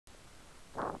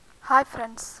Hi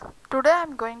friends, today I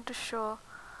am going to show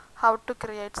how to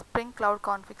create Spring Cloud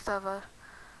Config server.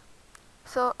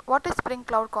 So what is Spring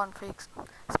Cloud Config?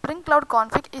 Spring Cloud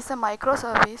Config is a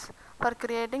microservice for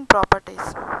creating properties.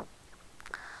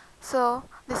 So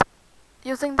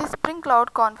using this Spring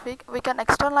Cloud Config we can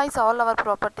externalize all our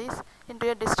properties into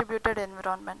a distributed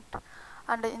environment.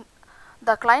 And in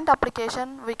the client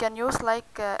application we can use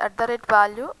like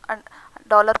 @value and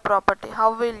 $property.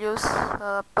 How we'll use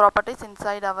properties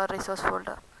inside our resource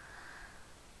folder.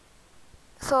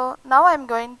 So now I'm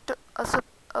going to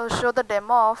show the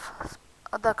demo of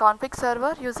the config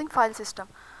server using file system.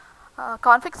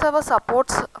 Config server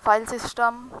supports file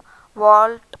system,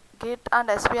 Vault, Git and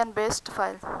SVN based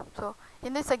files. So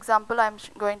in this example I'm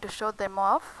going to show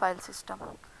demo of file system.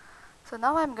 So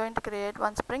now I'm going to create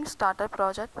one Spring Starter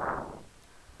project.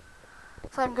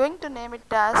 So I'm going to name it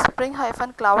as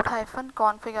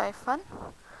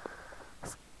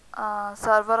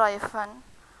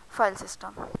spring-cloud-config-server-file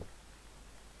system.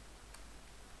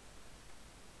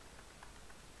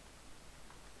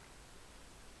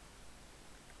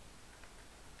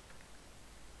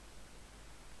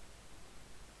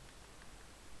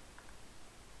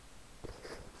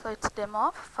 So it's demo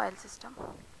of file system.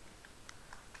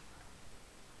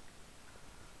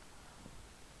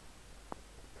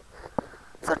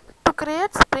 So to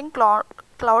create Spring Cloud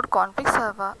config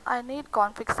server, I need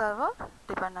config server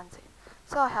dependency.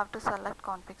 So I have to select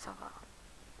config server.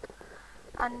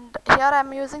 And here I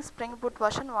am using Spring Boot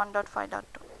version 1.5.2.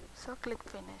 So click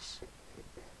finish.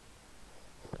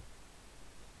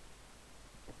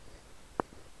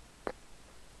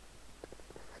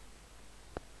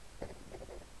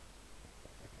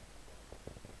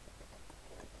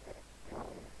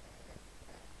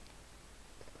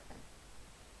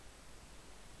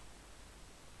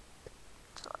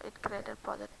 So it created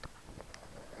project.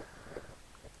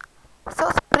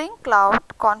 So Spring Cloud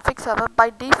config server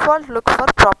by default looks for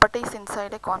properties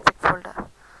inside a config folder.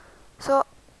 So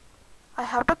I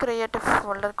have to create a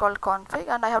folder called config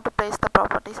and I have to paste the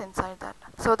properties inside that,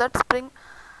 so that Spring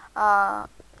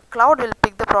Cloud will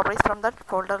pick the properties from that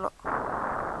folder.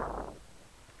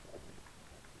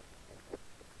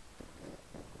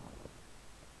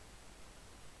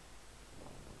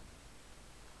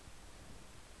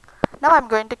 Now I'm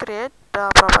going to create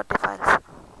property files.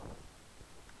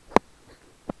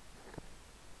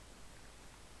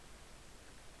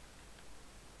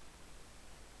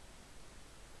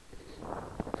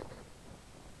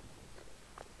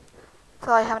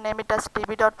 So I have named it as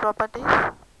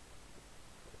db.properties.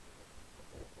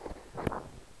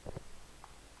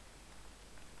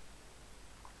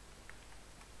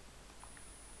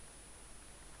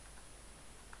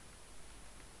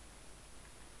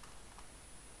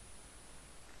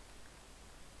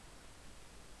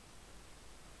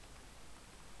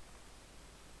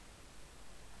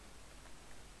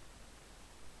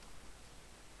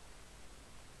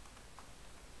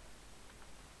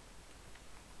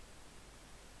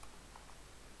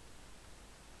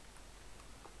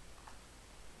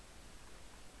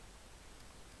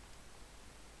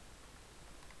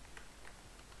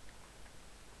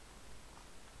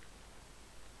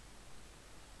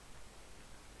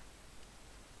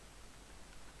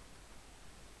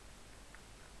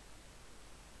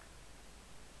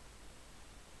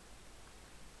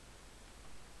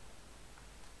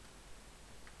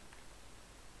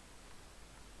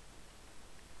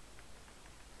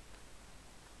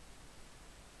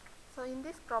 So in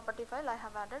this property file I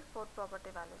have added 4 property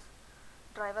values: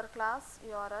 driver class,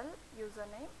 URL,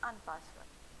 username and password.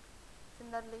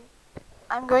 Similarly,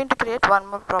 I am going to create one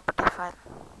more property file.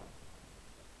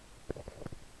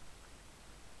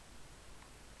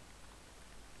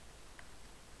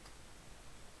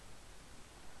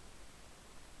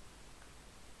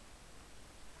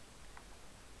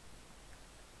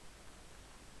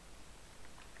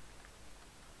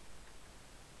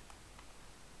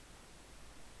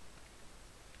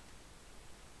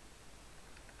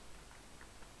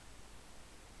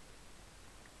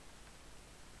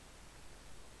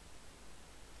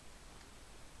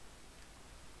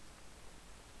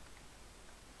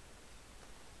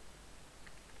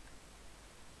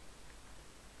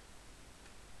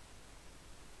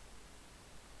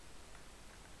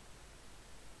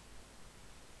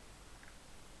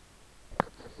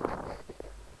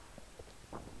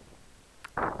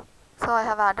 So I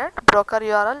have added broker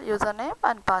URL, username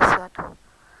and password.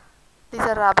 These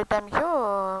are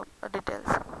RabbitMQ details.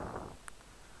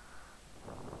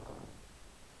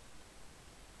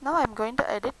 Now I am going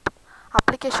to edit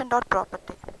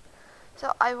application.property.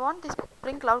 So I want this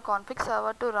Spring Cloud config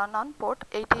server to run on port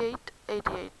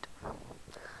 8888.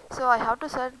 So So I have to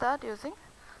set that using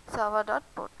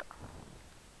server.port.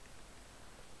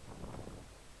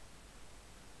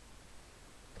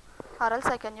 Or else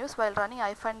I can use while running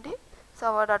 -d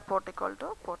server.port equal to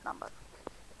port number.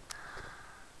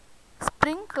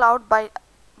 Spring Cloud by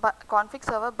config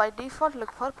server by default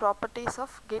look for properties of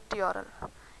get URL.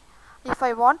 If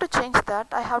I want to change that,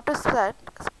 I have to set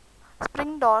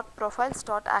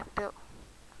spring.profiles.active.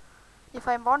 If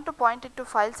I want to point it to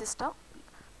file system,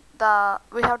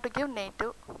 we have to give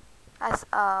native as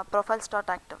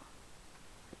profiles.active.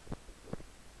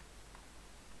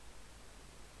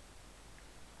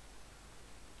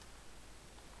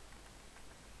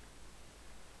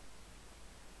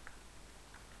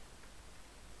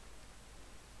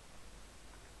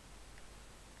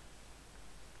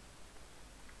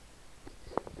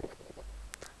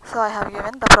 So I have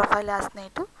given the profile as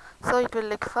native, so it will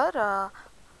look for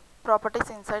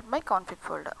properties inside my config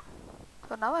folder.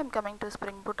 So now I am coming to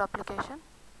Spring Boot application.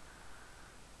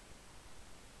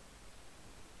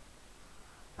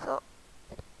 So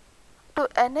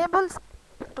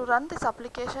to run this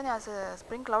application as a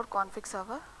Spring Cloud config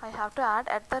server, I have to add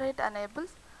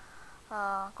 @enables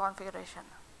configuration.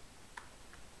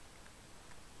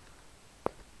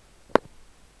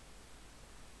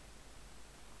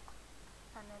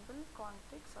 Enable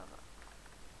config server.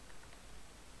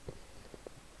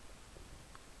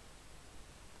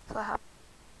 So I have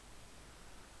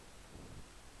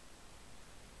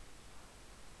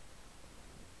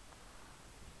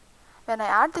when I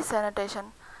add this annotation,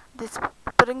 this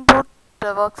Spring Boot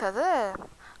works as a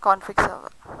config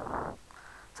server.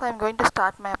 So I am going to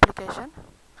start my application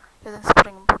using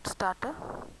Spring Boot starter.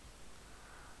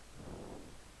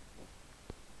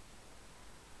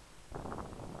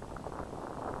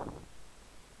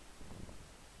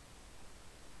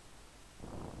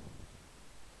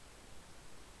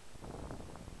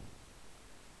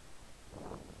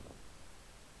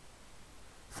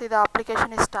 See, the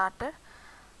application is started.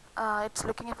 It's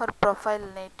looking for profile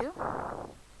native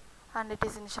and it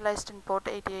is initialized in port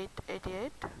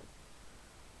 8888.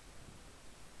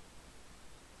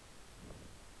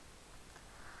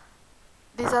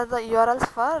 These are the URLs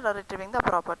for retrieving the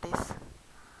properties.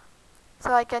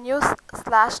 So I can use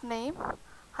 /name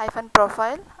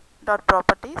 -profile dot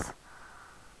properties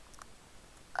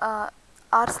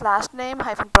or /name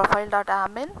 -profile dot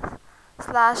aml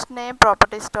 /name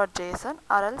properties dot json,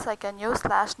 or else I can use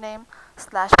 /name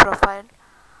 /profile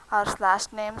or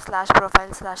 /name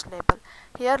 /profile /label.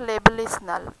 Here label is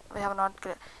null. We have not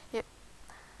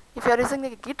if you are using the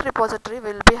Git repository, we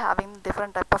will be having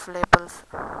different type of labels.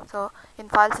 So in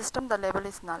file system, the label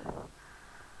is null.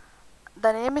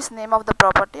 The name is name of the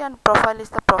property and profile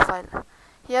is the profile.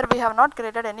 Here we have not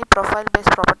created any profile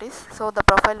based properties, so the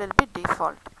profile will be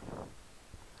default.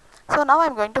 So now I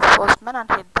am going to Postman and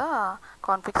hit the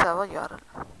config server URL.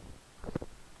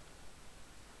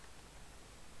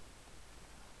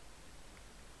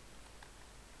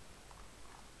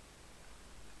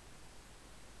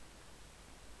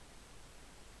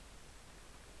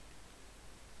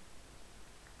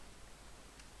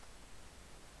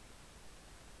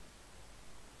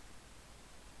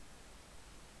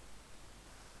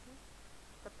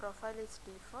 The profile is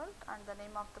default and the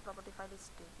name of the property file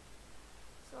is db.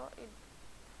 So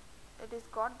it is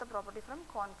got the property from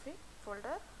config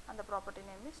folder and the property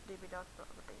name is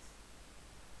db.properties.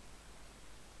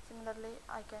 Similarly,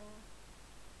 I can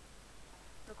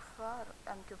look for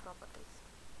MQ properties.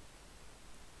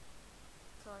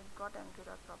 So it got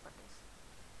MQ.properties.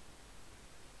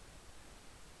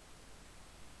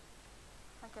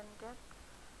 I can get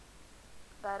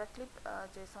directly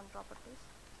JSON properties.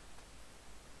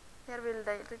 Here we will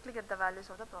directly get the values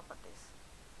of the properties.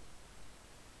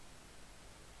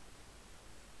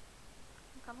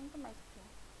 Coming to my screen.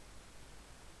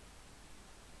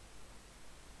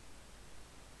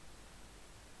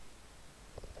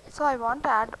 So I want to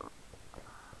add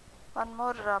one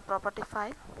more property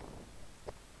file,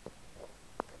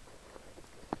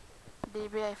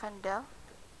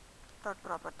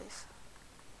 db-dev.properties.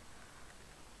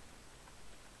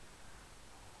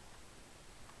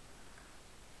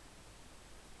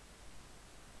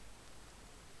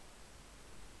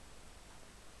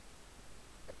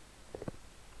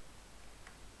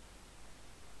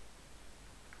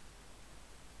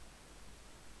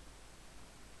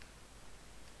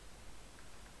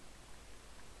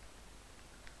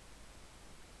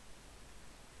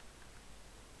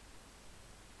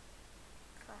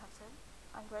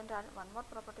 I'm going to add one more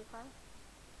property file.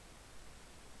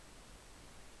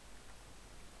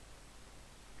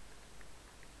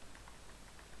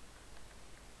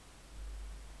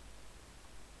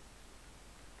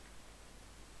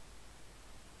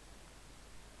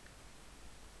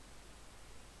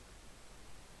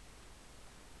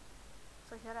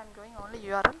 here I'm going only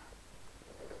URL.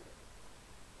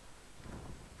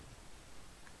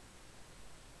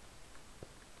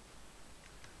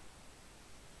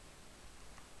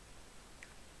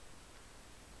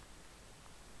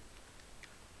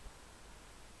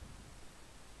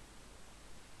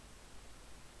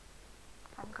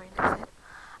 I'm going to save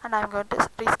and I'm going to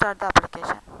restart the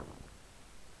application.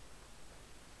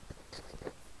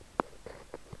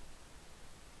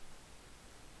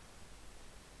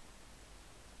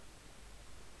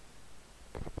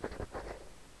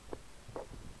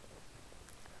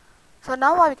 So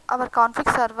now our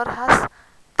config server has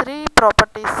three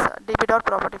properties,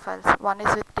 db.property files. One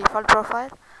is with default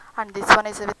profile, and this one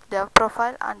is with dev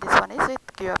profile, and this one is with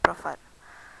QA profile.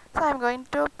 So I'm going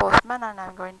to Postman and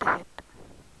I'm going to hit.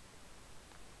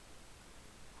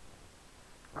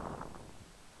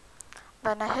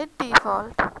 When I hit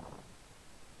default,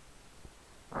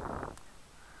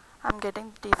 I'm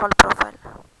getting default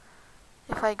profile.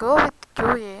 If I go with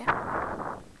QA,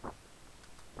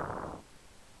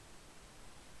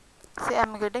 see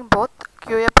I'm getting both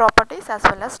QA properties as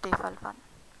well as default one.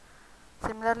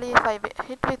 Similarly, if I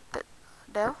hit with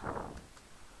dev,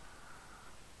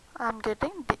 I'm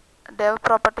getting dev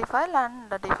property file and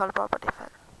the default property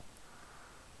file.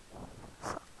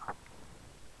 So,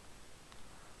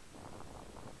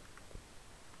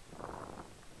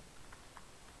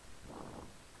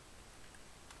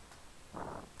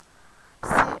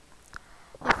 see,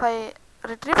 if I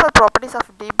retrieve the properties of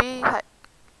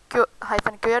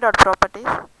db-qa.properties,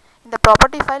 in the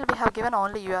property file we have given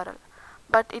only URL,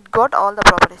 but it got all the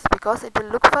properties because it will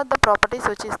look for the properties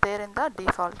which is there in the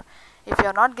default. If you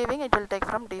are not giving, it will take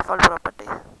from default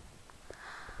properties.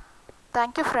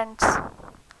 Thank you friends.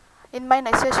 In my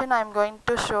next session I am going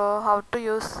to show how to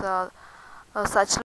use such